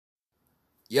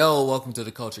Yo, welcome to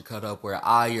the Culture Cut Up, where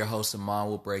I, your host Amon,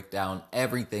 will break down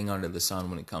everything under the sun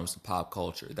when it comes to pop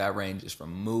culture. That ranges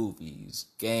from movies,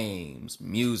 games,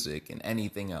 music, and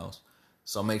anything else.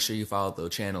 So make sure you follow the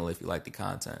channel if you like the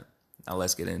content. Now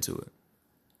let's get into it.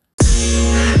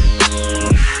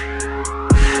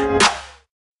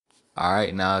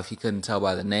 Alright, now if you couldn't tell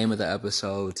by the name of the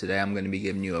episode, today I'm going to be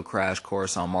giving you a crash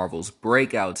course on Marvel's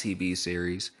breakout TV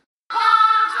series,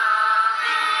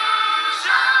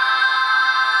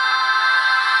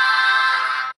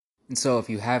 and so if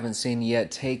you haven't seen it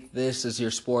yet, take this as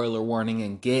your spoiler warning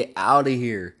and get out of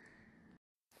here.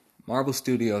 Marvel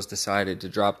Studios decided to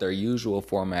drop their usual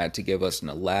format to give us an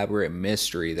elaborate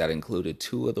mystery that included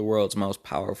two of the world's most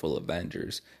powerful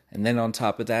Avengers. And then on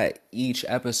top of that, each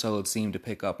episode seemed to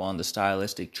pick up on the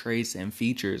stylistic traits and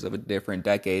features of a different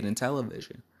decade in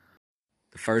television.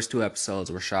 The first two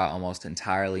episodes were shot almost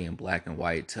entirely in black and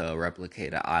white to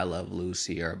replicate a I Love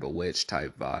Lucy or Bewitched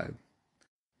type vibe.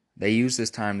 They used this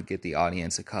time to get the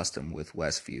audience accustomed with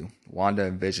Westview. Wanda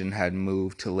and Vision had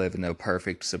moved to live in a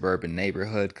perfect suburban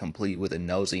neighborhood, complete with a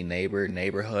nosy neighbor,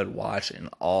 neighborhood watch, and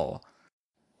all.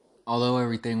 Although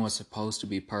everything was supposed to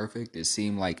be perfect, it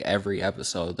seemed like every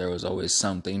episode there was always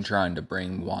something trying to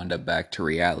bring Wanda back to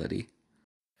reality.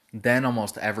 Then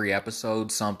almost every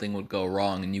episode, something would go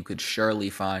wrong and you could surely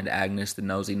find Agnes the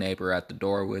nosy neighbor at the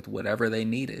door with whatever they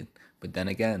needed. But then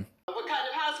again, what kind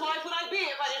of housewife would I be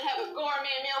if I didn't have a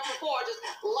gourmet meal for four just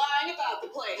lying about the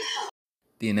place?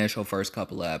 the initial first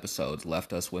couple of episodes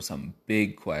left us with some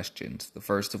big questions, the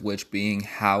first of which being,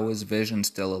 how is Vision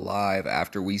still alive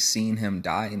after we've seen him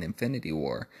die in Infinity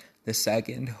War? The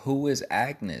second, who is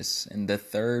Agnes? And the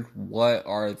third, what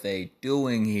are they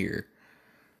doing here?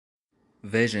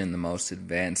 Vision, the most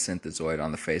advanced synthezoid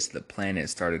on the face of the planet,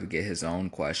 started to get his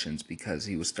own questions because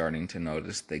he was starting to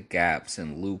notice the gaps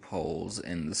and loopholes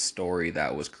in the story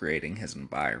that was creating his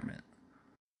environment.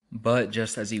 But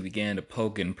just as he began to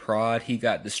poke and prod, he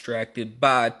got distracted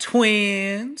by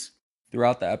twins.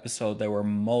 Throughout the episode, there were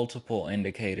multiple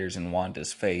indicators in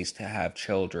Wanda's face to have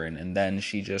children, and then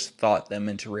she just thought them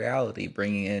into reality,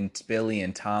 bringing in Billy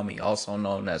and Tommy, also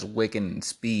known as Wiccan and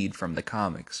Speed from the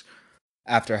comics.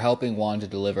 After helping Wanda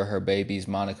deliver her babies,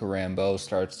 Monica Rambeau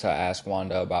starts to ask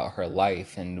Wanda about her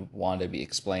life, and Wanda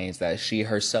explains that she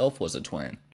herself was a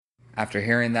twin. After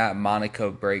hearing that, Monica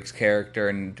breaks character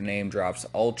and name drops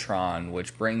Ultron,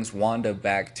 which brings Wanda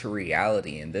back to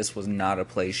reality, and this was not a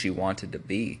place she wanted to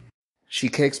be. She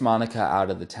kicks Monica out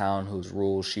of the town whose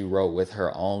rules she wrote with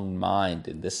her own mind,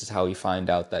 and this is how we find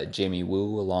out that Jimmy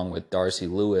Woo, along with Darcy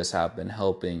Lewis, have been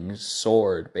helping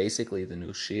SWORD, basically the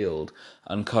new S.H.I.E.L.D.,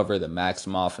 uncover the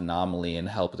Maximoff anomaly and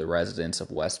help the residents of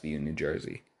Westview, New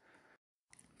Jersey.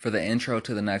 For the intro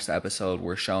to the next episode,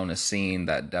 we're shown a scene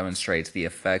that demonstrates the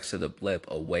effects of the blip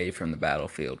away from the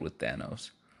battlefield with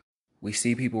Thanos. We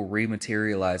see people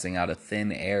rematerializing out of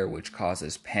thin air, which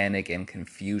causes panic and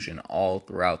confusion all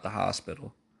throughout the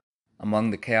hospital.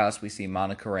 Among the chaos, we see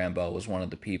Monica Rambeau was one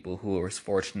of the people who was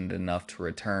fortunate enough to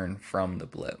return from the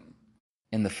blip.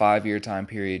 In the 5-year time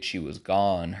period she was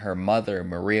gone, her mother,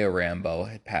 Maria Rambeau,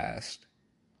 had passed.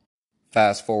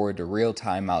 Fast forward to real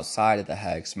time outside of the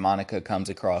Hex, Monica comes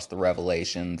across the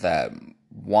revelation that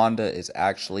Wanda is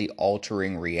actually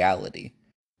altering reality.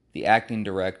 The acting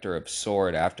director of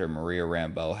SWORD after Maria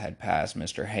Rambeau had passed,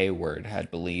 Mr. Hayward, had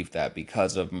believed that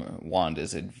because of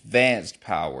Wanda's advanced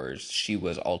powers, she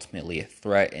was ultimately a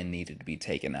threat and needed to be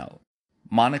taken out.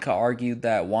 Monica argued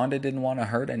that Wanda didn't want to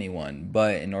hurt anyone,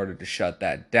 but in order to shut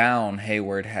that down,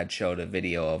 Hayward had showed a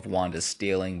video of Wanda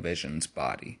stealing Vision's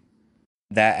body.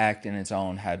 That act in its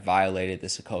own had violated the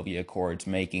Sokovia Accords,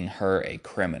 making her a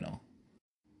criminal.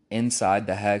 Inside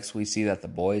the Hex, we see that the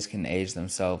boys can age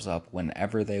themselves up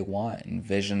whenever they want, and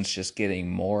Vision's just getting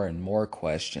more and more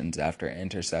questions after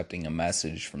intercepting a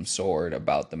message from SWORD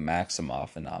about the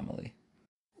Maximoff anomaly.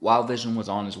 While Vision was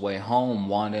on his way home,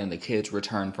 Wanda and the kids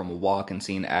returned from a walk and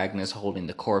seen Agnes holding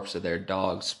the corpse of their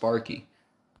dog, Sparky.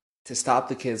 To stop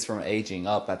the kids from aging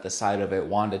up at the sight of it,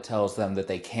 Wanda tells them that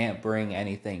they can't bring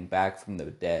anything back from the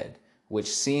dead,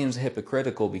 which seems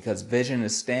hypocritical because Vision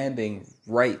is standing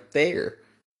right there.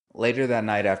 Later that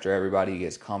night, after everybody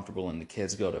gets comfortable and the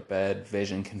kids go to bed,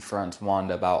 Vision confronts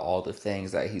Wanda about all the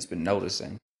things that he's been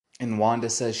noticing. And Wanda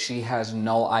says she has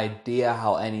no idea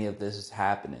how any of this is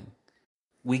happening.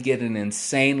 We get an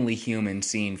insanely human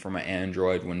scene from an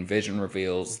android when Vision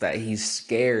reveals that he's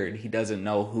scared. He doesn't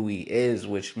know who he is,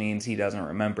 which means he doesn't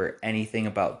remember anything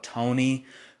about Tony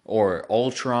or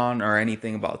Ultron or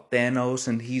anything about Thanos,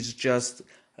 and he's just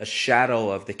a shadow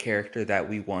of the character that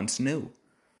we once knew.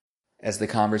 As the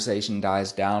conversation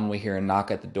dies down, we hear a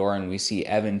knock at the door and we see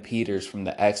Evan Peters from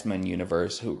the X-Men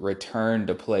universe, who returned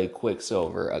to play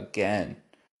Quicksilver again.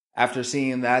 After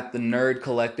seeing that, the Nerd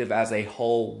Collective as a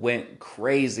whole went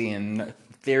crazy and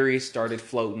theories started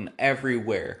floating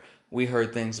everywhere. We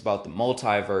heard things about the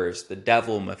multiverse, the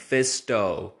devil,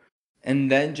 Mephisto.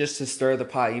 And then, just to stir the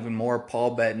pot even more,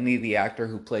 Paul Bettany, the actor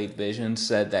who played Vision,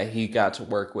 said that he got to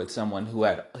work with someone who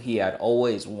he had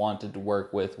always wanted to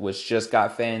work with, which just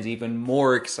got fans even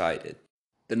more excited.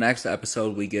 The next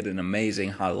episode, we get an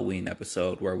amazing Halloween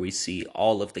episode where we see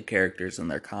all of the characters in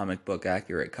their comic book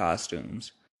accurate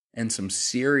costumes, and some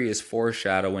serious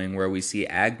foreshadowing where we see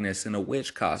Agnes in a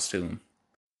witch costume.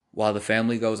 While the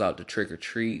family goes out to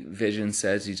trick-or-treat, Vision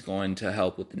says he's going to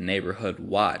help with the neighborhood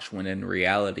watch, when in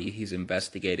reality he's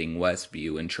investigating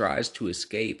Westview and tries to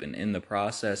escape, and in the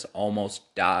process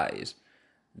almost dies.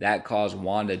 That caused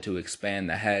Wanda to expand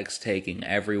the hex, taking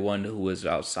everyone who was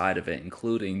outside of it,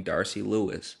 including Darcy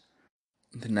Lewis.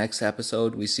 The next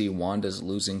episode, we see Wanda's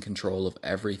losing control of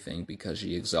everything because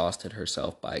she exhausted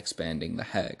herself by expanding the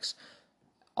hex.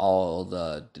 All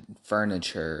the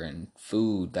furniture and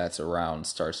food that's around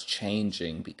starts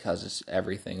changing because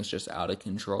everything's just out of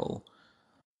control.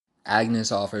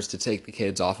 Agnes offers to take the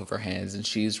kids off of her hands, and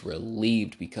she's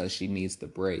relieved because she needs the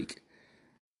break.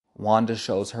 Wanda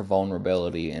shows her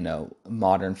vulnerability in a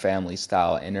Modern Family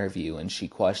style interview, and she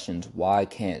questions why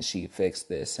can't she fix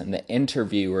this, and the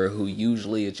interviewer, who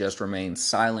usually just remains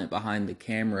silent behind the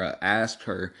camera, asked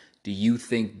her, "Do you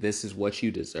think this is what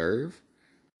you deserve?"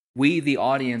 We, the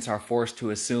audience, are forced to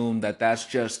assume that that's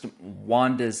just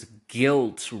Wanda's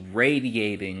guilt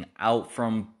radiating out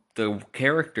from the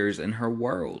characters in her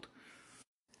world.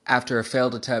 After a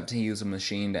failed attempt to use a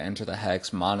machine to enter the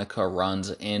hex, Monica runs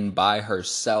in by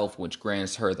herself, which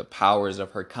grants her the powers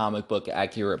of her comic book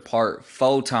accurate part,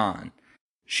 Photon.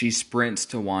 She sprints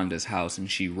to Wanda's house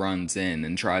and she runs in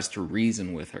and tries to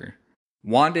reason with her.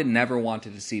 Wanda never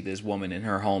wanted to see this woman in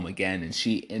her home again, and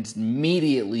she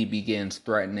immediately begins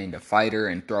threatening to fight her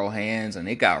and throw hands, and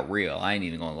it got real, I ain't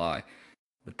even gonna lie.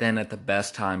 But then at the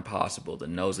best time possible, the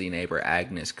nosy neighbor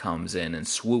Agnes comes in and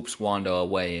swoops Wanda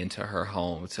away into her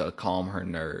home to calm her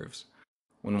nerves.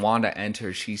 When Wanda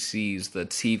enters, she sees the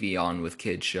TV on with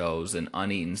kid shows and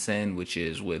uneaten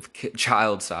sandwiches with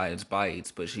child-sized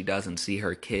bites, but she doesn't see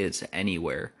her kids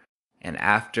anywhere. And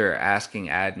after asking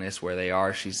Agnes where they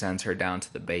are, she sends her down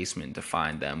to the basement to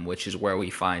find them, which is where we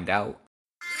find out.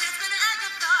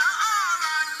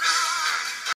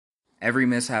 Every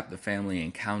mishap the family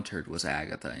encountered was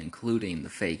Agatha, including the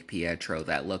fake Pietro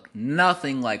that looked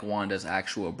nothing like Wanda's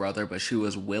actual brother, but she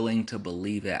was willing to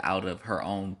believe it out of her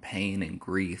own pain and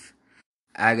grief.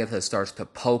 Agatha starts to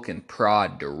poke and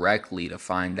prod directly to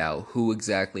find out who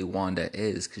exactly Wanda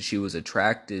is, because she was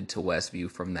attracted to Westview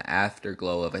from the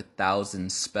afterglow of 1,000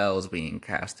 spells being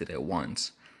casted at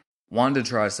once. Wanda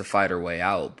tries to fight her way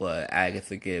out, but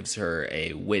Agatha gives her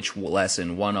a Witch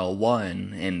Lesson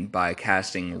 101 and by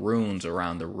casting runes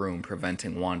around the room,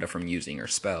 preventing Wanda from using her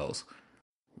spells.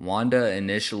 Wanda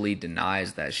initially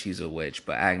denies that she's a witch,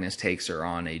 but Agnes takes her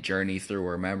on a journey through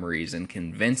her memories and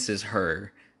convinces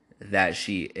her that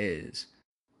she is.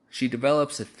 She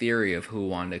develops a theory of who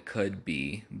Wanda could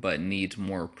be, but needs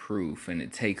more proof, and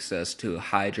it takes us to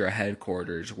Hydra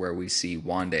headquarters where we see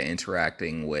Wanda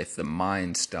interacting with the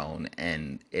Mind Stone,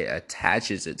 and it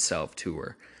attaches itself to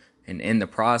her. And in the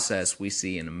process, we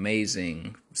see an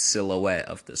amazing silhouette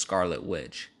of the Scarlet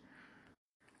Witch.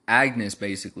 Agatha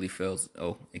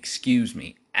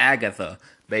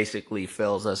basically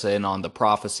fills us in on the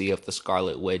prophecy of the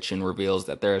Scarlet Witch and reveals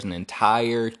that there is an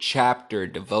entire chapter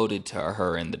devoted to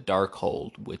her in the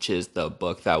Darkhold, which is the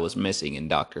book that was missing in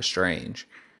Doctor Strange.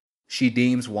 She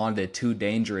deems Wanda too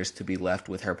dangerous to be left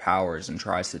with her powers and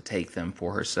tries to take them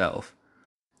for herself.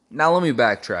 Now let me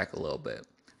backtrack a little bit.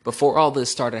 Before all this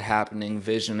started happening,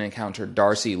 Vision encountered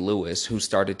Darcy Lewis, who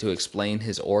started to explain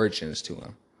his origins to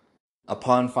him.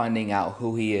 Upon finding out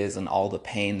who he is and all the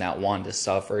pain that Wanda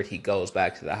suffered, he goes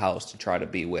back to the house to try to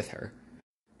be with her.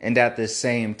 And at the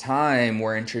same time,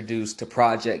 we're introduced to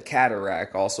Project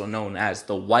Cataract, also known as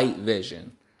the White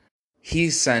Vision.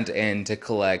 He's sent in to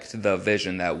collect the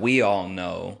Vision that we all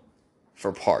know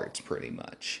for parts, pretty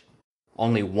much.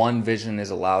 Only one Vision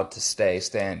is allowed to stay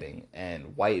standing,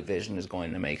 and White Vision is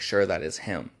going to make sure that it's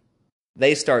him.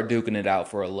 They start duking it out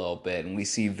for a little bit, and we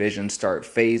see Vision start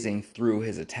phasing through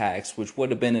his attacks, which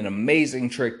would have been an amazing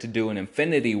trick to do in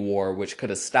Infinity War, which could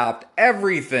have stopped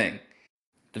everything.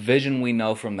 The Vision we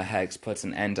know from the Hex puts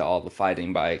an end to all the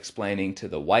fighting by explaining to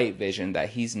the White Vision that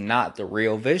he's not the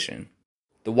real Vision.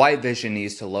 The White Vision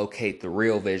needs to locate the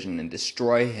real Vision and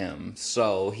destroy him,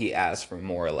 so he asks for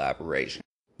more elaboration.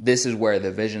 This is where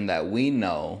the vision that we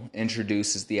know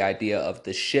introduces the idea of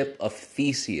the ship of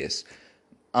Theseus.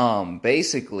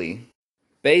 Basically,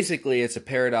 it's a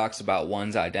paradox about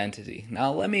one's identity.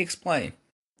 Now, let me explain.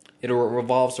 It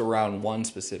revolves around one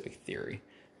specific theory.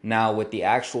 Now, with the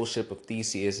actual ship of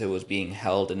Theseus, it was being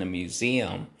held in a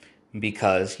museum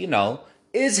because,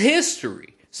 it's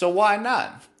history. So why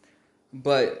not?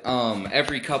 But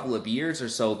every couple of years or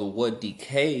so, the wood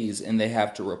decays and they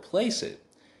have to replace it.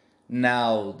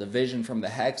 Now, the vision from the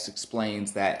Hex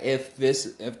explains that if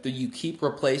you keep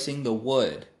replacing the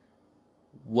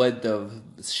would the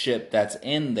ship that's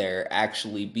in there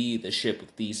actually be the ship of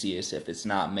Theseus if it's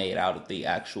not made out of the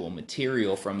actual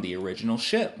material from the original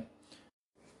ship?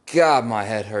 God, my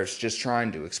head hurts just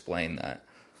trying to explain that.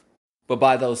 But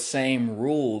by those same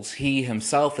rules, he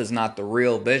himself is not the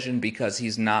real Vision because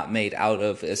he's not made out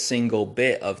of a single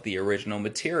bit of the original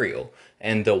material,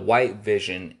 and the White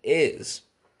Vision is.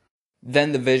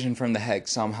 Then the Vision from the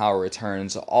Hex somehow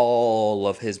returns all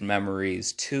of his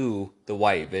memories to the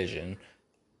White Vision,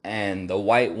 and the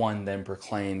White One then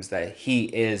proclaims that he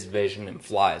is Vision and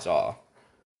flies off.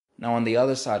 Now, on the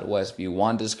other side of Westview,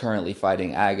 Wanda's currently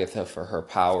fighting Agatha for her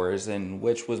powers, and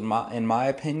which was, in my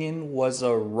opinion, was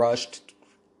a rushed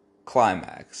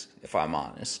climax, if I'm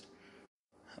honest.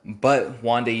 But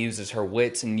Wanda uses her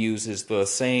wits and uses the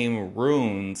same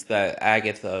runes that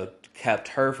Agatha kept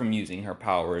her from using her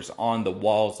powers on the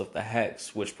walls of the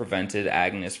Hex, which prevented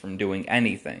Agnes from doing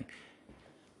anything.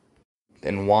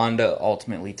 Then Wanda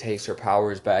ultimately takes her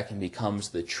powers back and becomes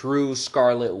the true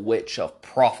Scarlet Witch of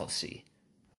prophecy.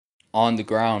 On the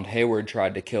ground, Hayward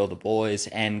tried to kill the boys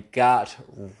and got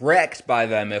wrecked by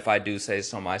them, if I do say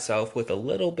so myself, with a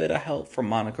little bit of help from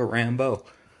Monica Rambeau.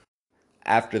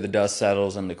 After the dust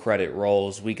settles and the credit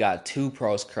rolls, we got 2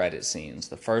 post-credit scenes,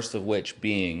 the first of which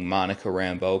being Monica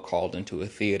Rambeau called into a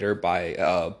theater by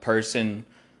a person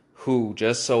who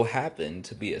just so happened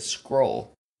to be a Skrull.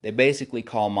 They basically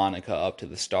call Monica up to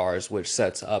the stars, which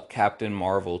sets up Captain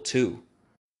Marvel 2.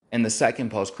 In the second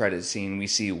post-credit scene, we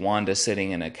see Wanda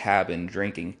sitting in a cabin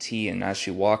drinking tea, and as she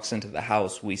walks into the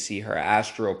house, we see her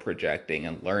astral projecting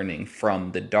and learning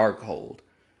from the Darkhold.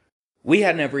 We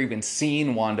had never even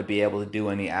seen Wanda be able to do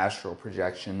any astral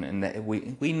projection, and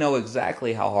we know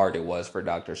exactly how hard it was for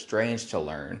Doctor Strange to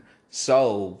learn.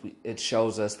 So it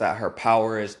shows us that her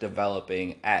power is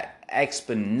developing at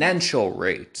exponential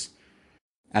rates.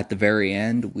 At the very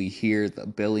end, we hear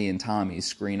Billy and Tommy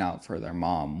scream out for their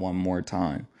mom one more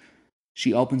time.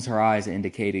 She opens her eyes,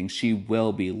 indicating she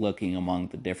will be looking among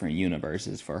the different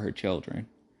universes for her children.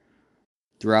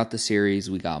 Throughout the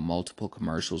series, we got multiple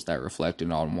commercials that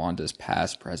reflected on Wanda's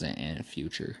past, present, and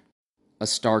future. A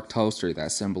Stark toaster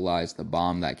that symbolized the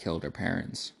bomb that killed her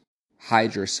parents.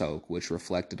 Hydra soak, which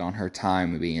reflected on her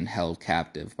time being held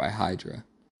captive by Hydra.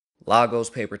 Lagos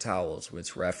paper towels,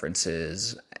 which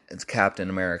references Captain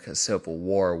America's Civil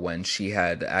War when she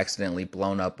had accidentally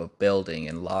blown up a building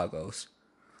in Lagos.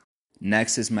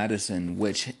 Nexus medicine,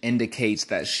 which indicates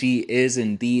that she is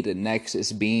indeed a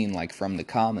Nexus being like from the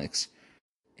comics.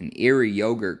 An Erie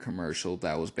yogurt commercial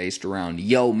that was based around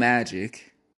Yo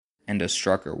Magic, and a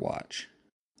Strucker watch.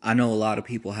 I know a lot of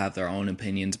people have their own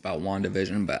opinions about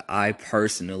WandaVision, but I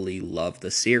personally love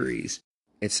the series.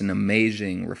 It's an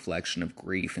amazing reflection of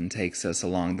grief and takes us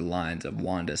along the lines of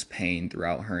Wanda's pain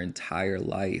throughout her entire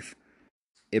life.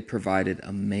 It provided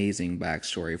amazing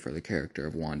backstory for the character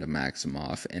of Wanda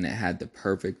Maximoff, and it had the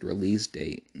perfect release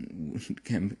date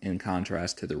in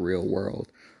contrast to the real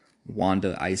world.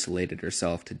 Wanda isolated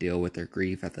herself to deal with her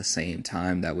grief at the same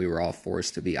time that we were all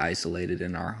forced to be isolated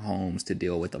in our homes to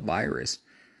deal with the virus.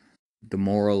 The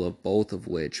moral of both of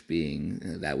which being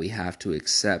that we have to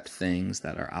accept things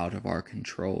that are out of our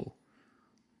control.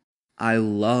 I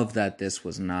love that this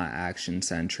was not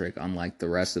action-centric, unlike the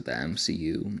rest of the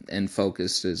MCU, and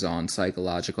focuses on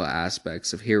psychological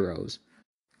aspects of heroes.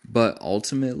 But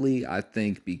ultimately, I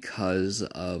think because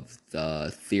of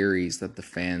the theories that the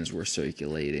fans were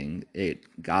circulating,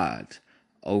 it got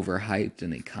overhyped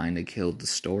and it kind of killed the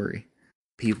story.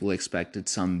 People expected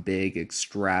some big,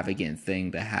 extravagant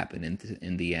thing to happen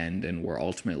in the end and were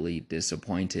ultimately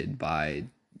disappointed by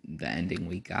the ending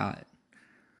we got.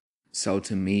 So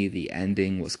to me, the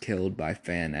ending was killed by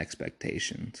fan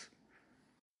expectations.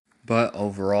 But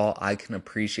overall, I can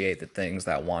appreciate the things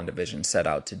that WandaVision set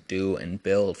out to do and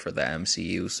build for the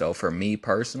MCU. So for me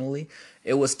personally,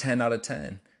 it was 10 out of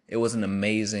 10. It was an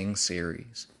amazing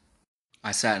series.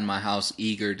 I sat in my house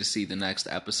eager to see the next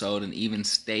episode and even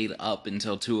stayed up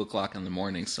until 2 o'clock in the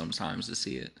morning sometimes to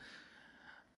see it.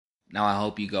 Now I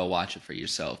hope you go watch it for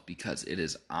yourself because it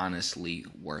is honestly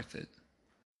worth it.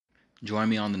 Join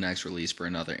me on the next release for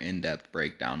another in-depth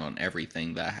breakdown on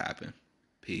everything that happened.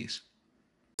 Peace.